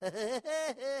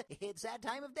It's that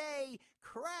time of day,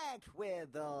 cracked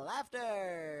with the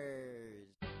laughters.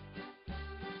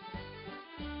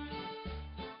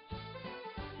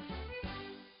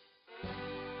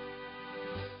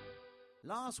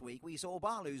 Last week we saw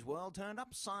Balu's world turned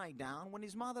upside down when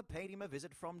his mother paid him a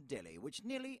visit from Delhi, which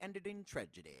nearly ended in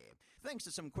tragedy. Thanks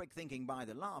to some quick thinking by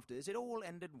the Laughters, it all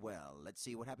ended well. Let's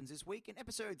see what happens this week in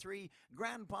episode 3,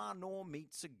 Grandpa Norm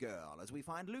Meets a Girl, as we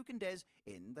find Luke and Des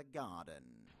in the garden.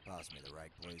 Pass me the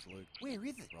rake, please, Luke. Where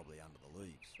is it? Probably under the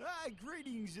leaves.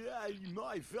 Greetings,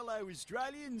 my fellow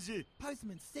Australians.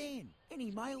 Postman Stan, any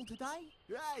mail today?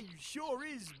 Sure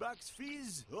is, Bucks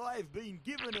Fizz. I've been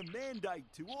given a mandate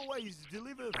to always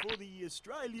deliver for the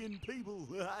Australian people.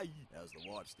 How's the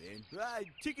wife, Stan?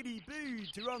 Tickety-boo,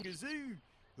 Taronga Zoo.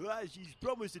 She's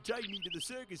promised to take me to the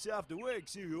circus after work,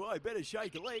 so I better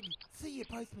shake a leg. See you,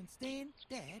 Postman Stan.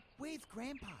 Dad, where's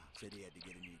Grandpa? Said he had to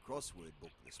get a new crossword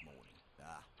book this morning.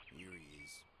 Here he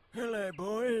is. Hello,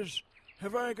 boys.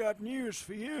 Have I got news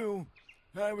for you?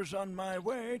 I was on my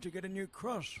way to get a new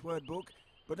crossword book,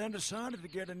 but then decided to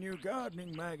get a new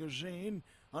gardening magazine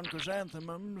on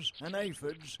chrysanthemums and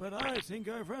aphids, but I think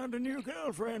I found a new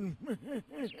girlfriend.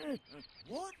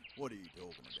 What? What are you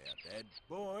talking about, Dad?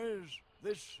 Boys,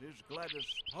 this is Gladys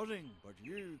Possing, but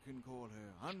you can call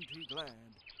her Auntie Glad.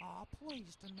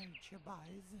 Pleased to meet you both.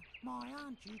 My,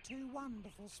 aren't you two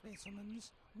wonderful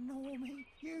specimens? Normie,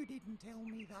 you didn't tell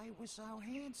me they were so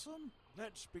handsome.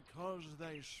 That's because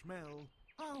they smell.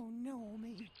 Oh,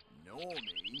 Normie.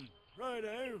 Normie?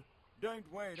 Righto,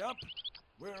 don't wait up.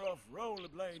 We're off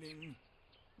rollerblading.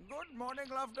 Good morning,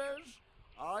 Laughters.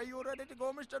 Are you ready to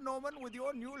go, Mr. Norman, with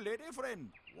your new lady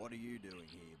friend? What are you doing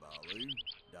here, Balu?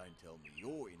 Don't tell me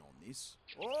you're in on this.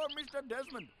 Oh, Mr.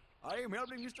 Desmond, I am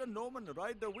helping Mr. Norman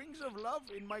ride the wings of love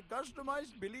in my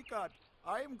customized billy cart.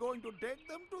 I am going to take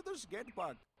them to the skate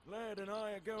park. Glad and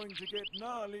I are going to get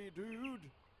gnarly,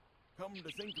 dude. Come to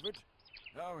think of it,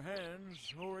 our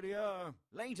hands already are.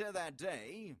 Later that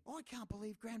day, I can't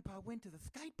believe Grandpa went to the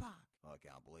skate park. I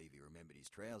can't believe he remembered his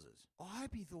trousers. I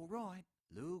hope he's all right.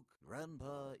 Luke,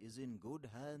 Grandpa is in good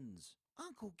hands.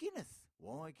 Uncle Guinness.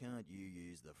 Why can't you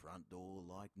use the front door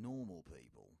like normal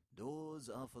people? Doors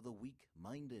are for the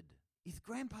weak-minded. Is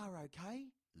Grandpa okay?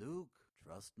 Luke,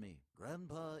 trust me.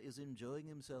 Grandpa is enjoying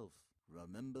himself.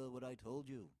 Remember what I told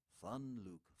you. Fun,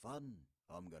 Luke, fun.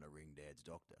 I'm gonna ring Dad's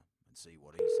doctor and see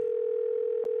what he said.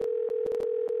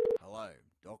 Hello,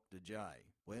 Dr. J.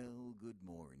 Well, good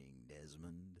morning,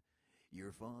 Desmond.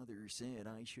 Your father said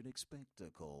I should expect a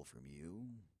call from you.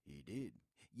 He did.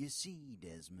 You see,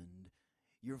 Desmond,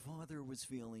 your father was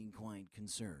feeling quite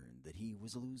concerned that he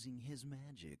was losing his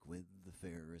magic with the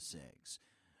fairer sex,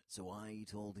 so I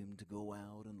told him to go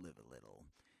out and live a little.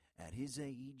 At his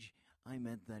age, I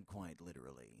meant that quite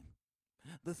literally.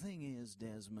 The thing is,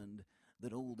 Desmond,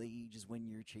 that old age is when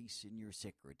you're chasing your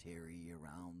secretary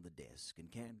around the desk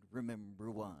and can't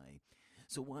remember why.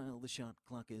 So while the shot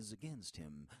clock is against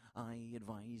him, I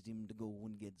advised him to go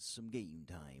and get some game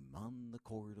time on the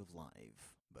court of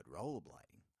life. But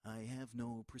rollerblading, I have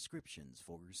no prescriptions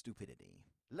for stupidity.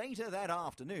 later that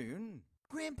afternoon,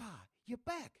 Grandpa, you're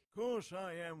back. Course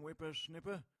I am,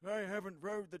 whippersnipper. I haven't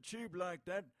rode the tube like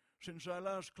that since I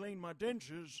last cleaned my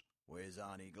dentures. Where's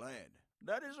Auntie Glad?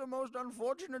 That is a most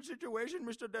unfortunate situation,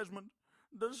 Mr. Desmond.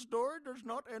 The story does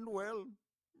not end well.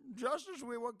 Just as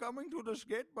we were coming to the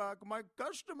skate park, my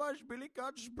customized billy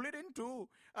cart split in two,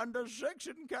 and the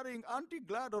section carrying Auntie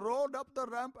Glad rolled up the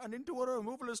ramp and into a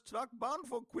removalist truck bound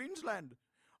for Queensland.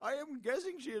 I am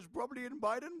guessing she is probably in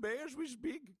Byron Bay as we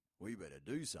speak. We better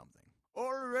do something.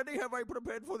 Already have I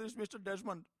prepared for this, Mr.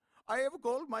 Desmond. I have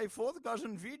called my fourth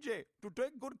cousin Vijay to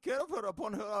take good care of her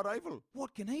upon her arrival.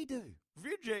 What can he do?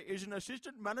 Vijay is an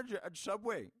assistant manager at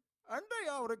Subway, and they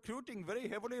are recruiting very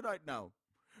heavily right now.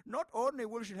 Not only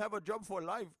will she have a job for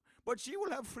life, but she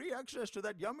will have free access to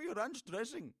that yummy ranch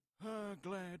dressing.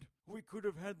 Glad. We could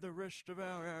have had the rest of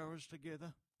our hours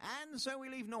together. and so we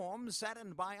leave Norm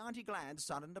saddened by Auntie Glad's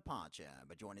sudden departure.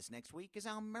 But join us next week as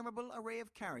our memorable array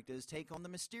of characters take on the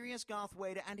mysterious Garth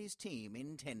Wader and his team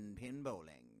in 10-pin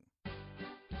bowling.